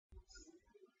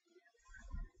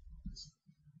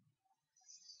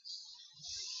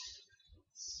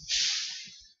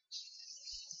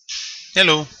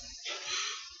Hello,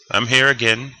 I'm here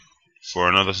again for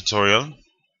another tutorial.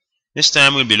 This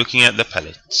time we'll be looking at the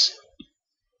palettes.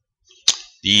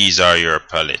 These are your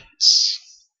palettes.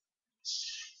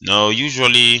 Now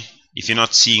usually if you're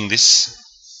not seeing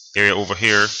this area over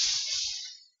here,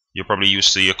 you're probably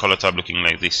used to your color tab looking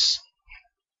like this.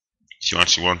 If you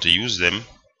actually want to use them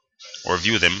or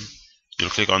view them, you'll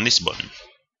click on this button.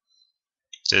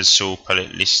 It says show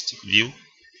palette list view.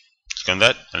 Click on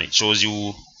that and it shows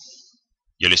you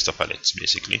your list of palettes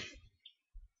basically.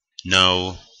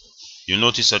 Now you'll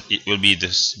notice that it will be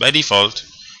this by default.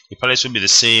 Your palettes will be the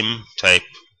same type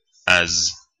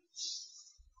as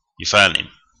your file name.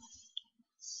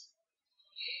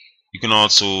 You can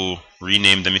also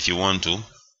rename them if you want to.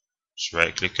 Just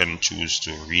right click and choose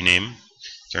to rename.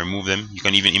 You can remove them. You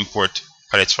can even import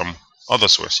palettes from other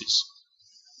sources.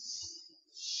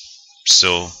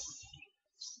 So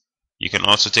you can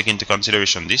also take into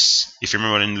consideration this. If you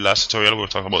remember in the last tutorial we were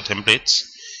talking about templates.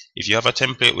 If you have a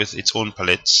template with its own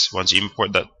palettes, once you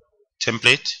import that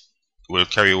template, it will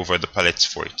carry over the palettes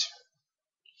for it.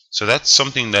 So that's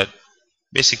something that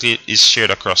basically is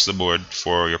shared across the board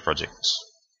for your projects.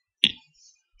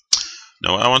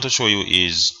 Now what I want to show you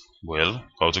is, well,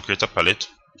 how to create a palette,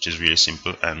 which is really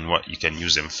simple, and what you can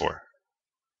use them for.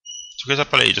 To create a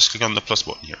palette, you just click on the plus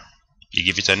button here. You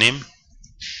give it a name.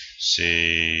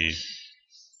 Say,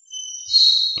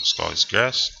 let's call this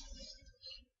grass.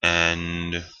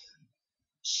 And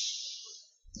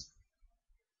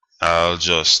I'll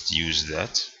just use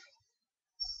that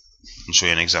and show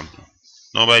you an example.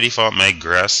 Now by default my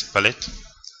grass palette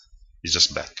is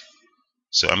just black,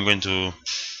 so I'm going to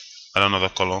add another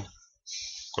color. Of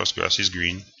course grass is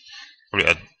green. Probably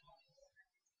add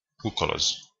two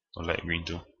colors, a light green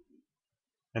too,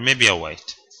 and maybe a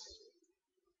white.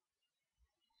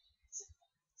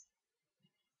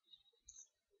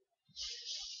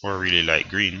 Or a really light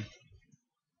green.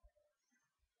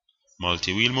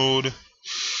 Multi-wheel mode,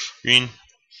 green.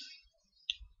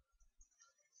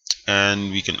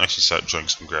 And we can actually start drawing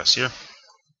some grass here.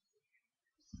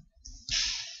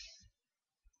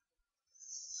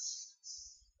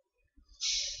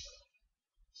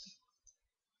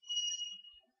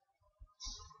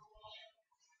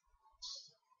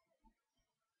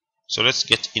 So let's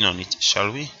get in on it,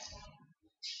 shall we?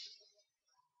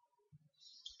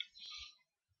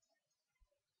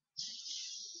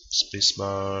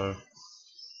 Spacebar.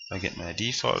 I get my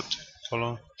default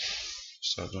color.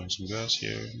 Start drawing some grass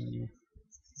here. Of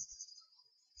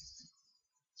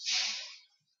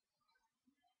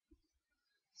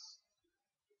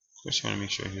course, you want to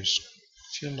make sure it's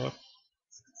filled up.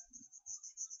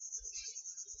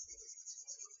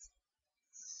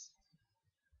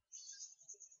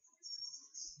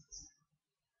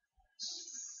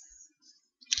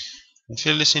 And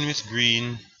fill this in with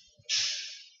green.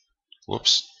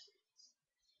 Whoops.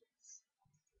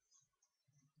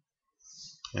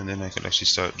 And then I could actually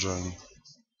start drawing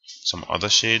some other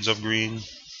shades of green,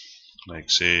 like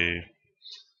say,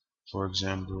 for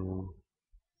example,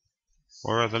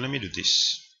 or rather, let me do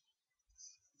this.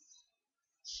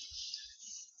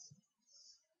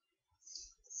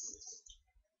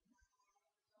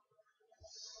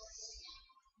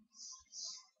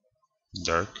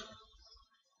 Dark.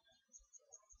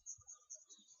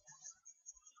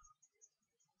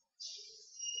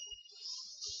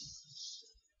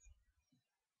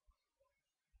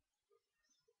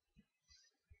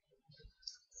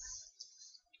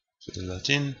 Fill that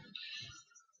in.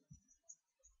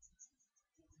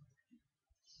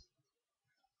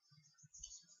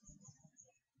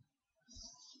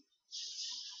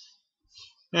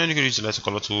 And you can use the lighter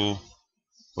color to,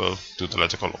 well, do the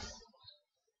lighter color.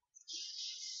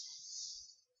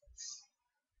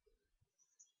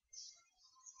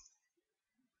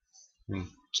 And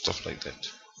stuff like that.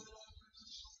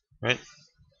 Right?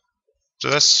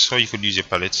 So that's how you could use your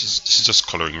palette. This is just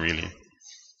coloring really.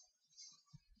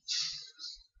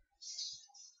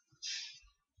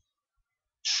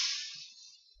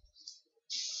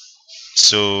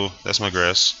 So that's my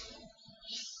grass.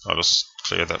 I'll just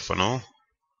clear that for now.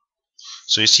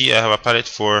 So you see I have a palette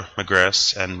for my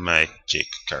grass and my Jake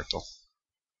character.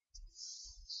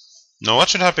 Now what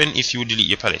should happen if you delete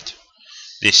your palette?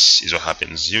 This is what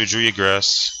happens. You drew your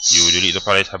grass, you delete the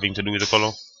palette having to do with the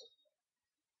color,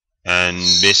 and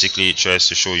basically it tries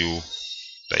to show you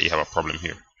that you have a problem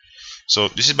here. So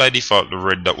this is by default the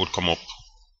red that would come up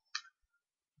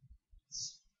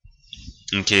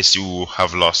in case you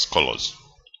have lost colors.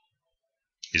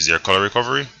 Is there color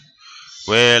recovery?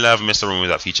 Well, I haven't messed around with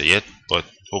that feature yet, but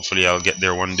hopefully I'll get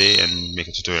there one day and make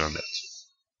a tutorial on that.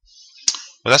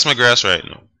 But that's my grass right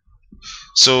now.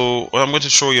 So what I'm going to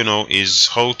show you now is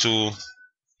how to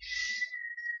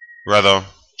rather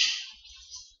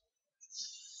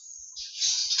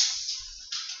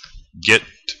get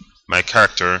my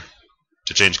character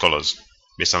to change colors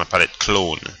based on a palette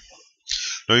clone.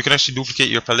 Now you can actually duplicate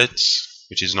your palettes,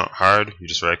 which is not hard. You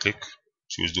just right click,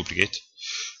 choose duplicate.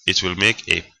 It will make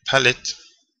a palette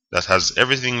that has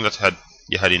everything that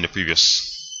you had in the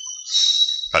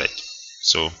previous palette.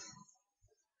 So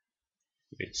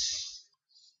wait.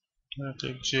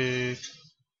 Click Jake,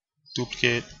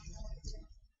 duplicate,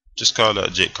 just call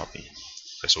that Jake copy.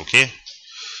 Press OK.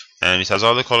 And it has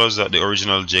all the colors that the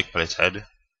original Jake palette had.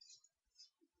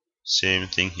 Same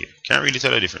thing here. Can't really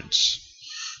tell the difference.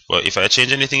 But if I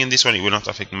change anything in this one, it will not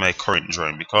affect my current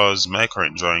drawing because my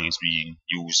current drawing is being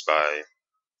used by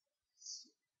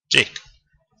Jake.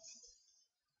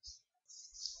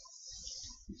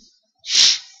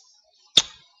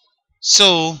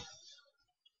 So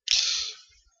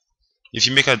if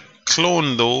you make a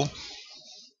clone though,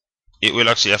 it will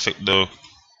actually affect the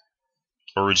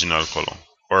original color,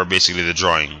 or basically the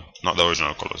drawing, not the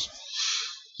original colors.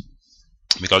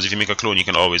 Because if you make a clone, you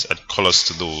can always add colors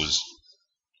to those.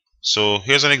 So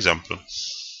here's an example.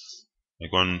 I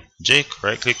go on Jake,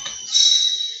 right click,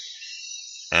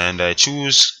 and I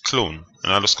choose clone,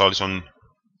 and I'll just call this one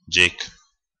Jake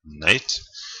Night,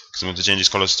 because I'm going to change these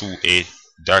colors to a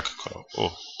dark color.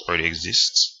 Oh, already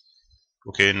exists.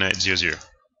 Okay, Night 00.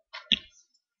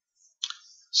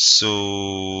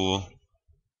 So,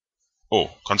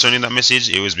 oh, concerning that message,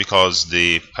 it was because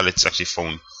the palette's actually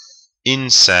found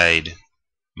inside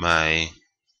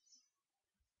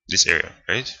this area,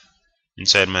 right?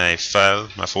 Inside my file,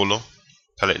 my folder,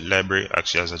 palette library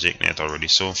actually has a Jake Knight already,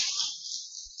 so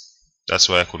that's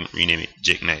why I couldn't rename it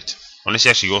Jake Knight, unless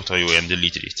you actually go to your way and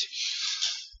deleted it.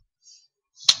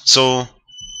 So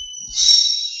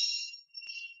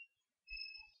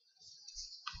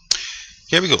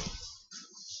here we go.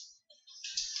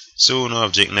 So now I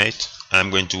have Jake Knight.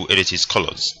 I'm going to edit his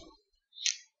colors.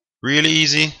 Really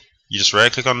easy. You just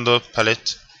right click on the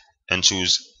palette and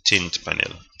choose Tint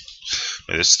Panel.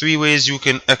 Now, there's 3 ways you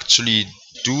can actually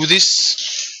do this.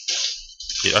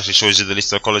 It actually shows you the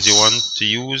list of colors you want to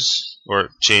use or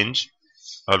change.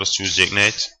 I'll just choose Jake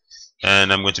Knight,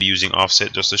 and I'm going to be using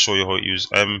offset just to show you how it uses.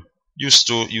 I'm used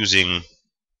to using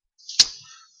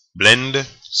blend,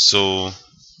 so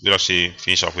we'll actually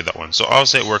finish off with that one. So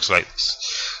offset works like this.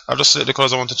 I'll just select the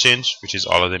colors I want to change, which is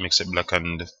all of them except black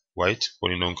and white.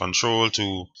 Holding down Control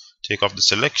to take off the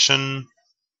selection.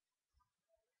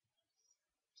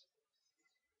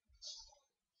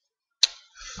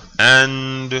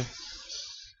 And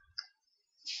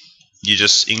you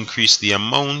just increase the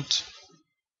amount,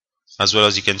 as well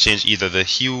as you can change either the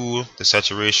hue, the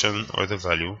saturation, or the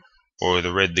value, or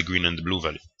the red, the green, and the blue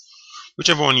value,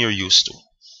 whichever one you're used to.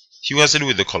 Hue has to do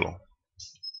with the color.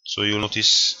 So you'll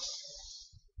notice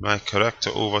my character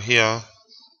over here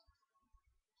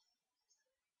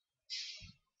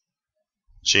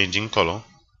changing color.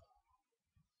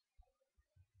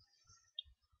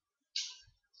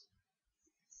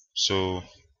 So if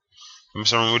I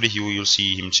mess around with the hue, you'll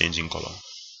see him changing color.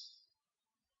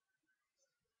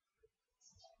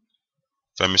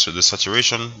 If I mess with the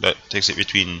saturation, that takes it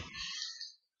between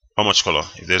how much color.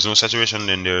 If there's no saturation,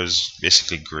 then there's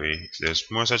basically gray. If there's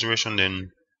more saturation,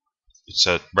 then it's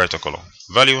a brighter color.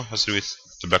 Value has to do with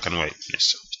the black and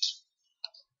whiteness of it.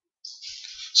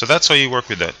 So that's how you work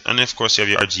with that. And of course you have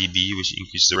your RGB, which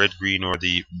increases the red, green, or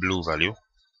the blue value.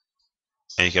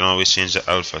 And you can always change the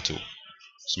alpha too,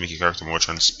 to make your character more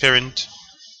transparent.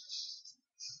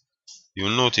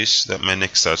 You'll notice that my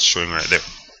neck starts showing right there,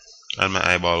 and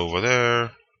my eyeball over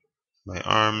there, my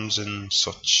arms and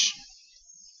such.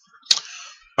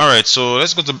 Alright, so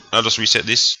let's go to, I'll just reset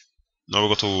this. Now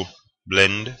we'll go to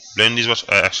blend. Blend is what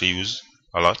I actually use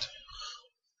a lot.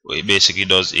 What it basically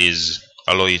does is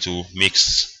allow you to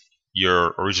mix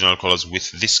your original colors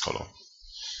with this color.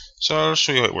 So I'll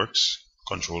show you how it works.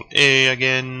 Control A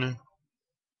again.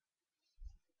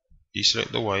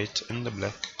 Deselect the white and the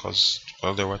black, because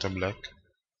well, they're white and black.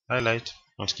 Highlight,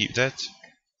 let's keep that.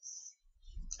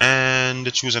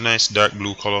 And choose a nice dark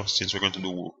blue color since we're going to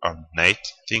do a night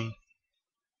thing.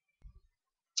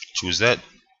 Choose that,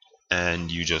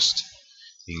 and you just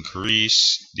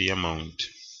increase the amount.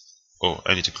 Oh,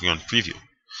 I need to click on preview.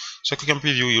 So click on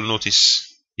preview, you'll notice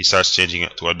it starts changing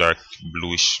it to a dark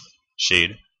bluish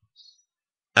shade.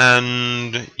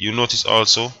 And you notice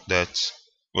also that,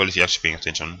 well, if you're actually paying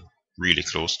attention really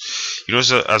close, you notice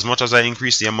that as much as I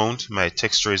increase the amount, my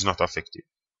texture is not affected.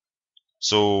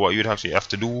 So what you'd actually have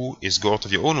to do is go out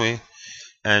of your own way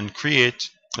and create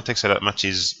a texture that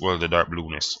matches, well, the dark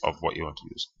blueness of what you want to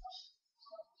use.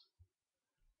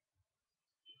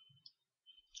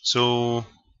 So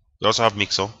we also have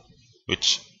mixer,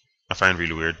 which I find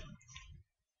really weird.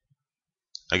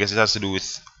 I guess it has to do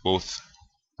with both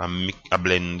a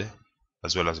blend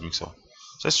as well as a mixer.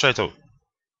 So let's try it out.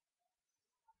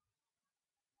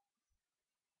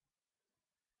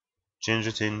 Change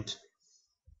the tint,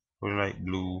 put it like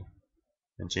blue,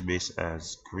 and change base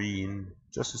as green,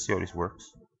 just to see how this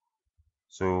works.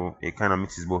 So it kind of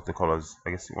mixes both the colors. I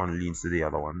guess one leans to the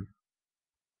other one,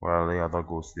 while the other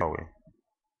goes the other way.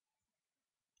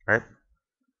 Right?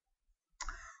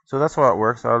 So that's how it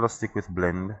works. I'll just stick with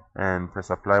blend and press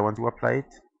apply. Once you apply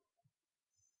it,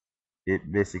 it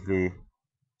basically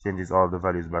changes all the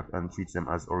values back and treats them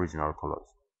as original colors.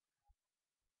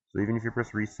 So even if you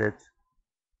press reset,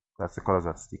 that's the colors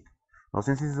that stick. Now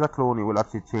since this is a clone, it will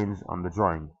actually change on the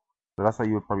drawing. So that's why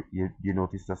you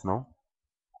notice just now.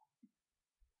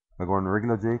 If I go on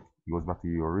regular Jake, it goes back to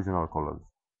your original colors.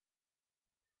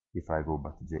 If I go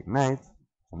back to Jake Knight, it's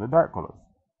on the dark colors.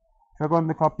 If I go on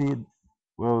the copied,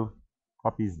 well,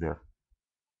 copy is there.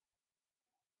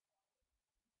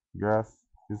 Grass,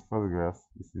 this is for the grass.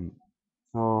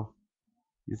 So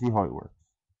you see how it works,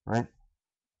 right?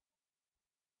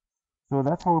 So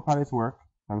that's how palettes work.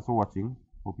 Thanks for watching.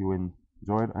 Hope you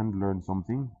enjoyed and learned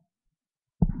something.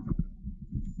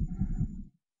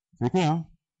 Take care,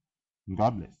 and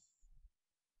God bless.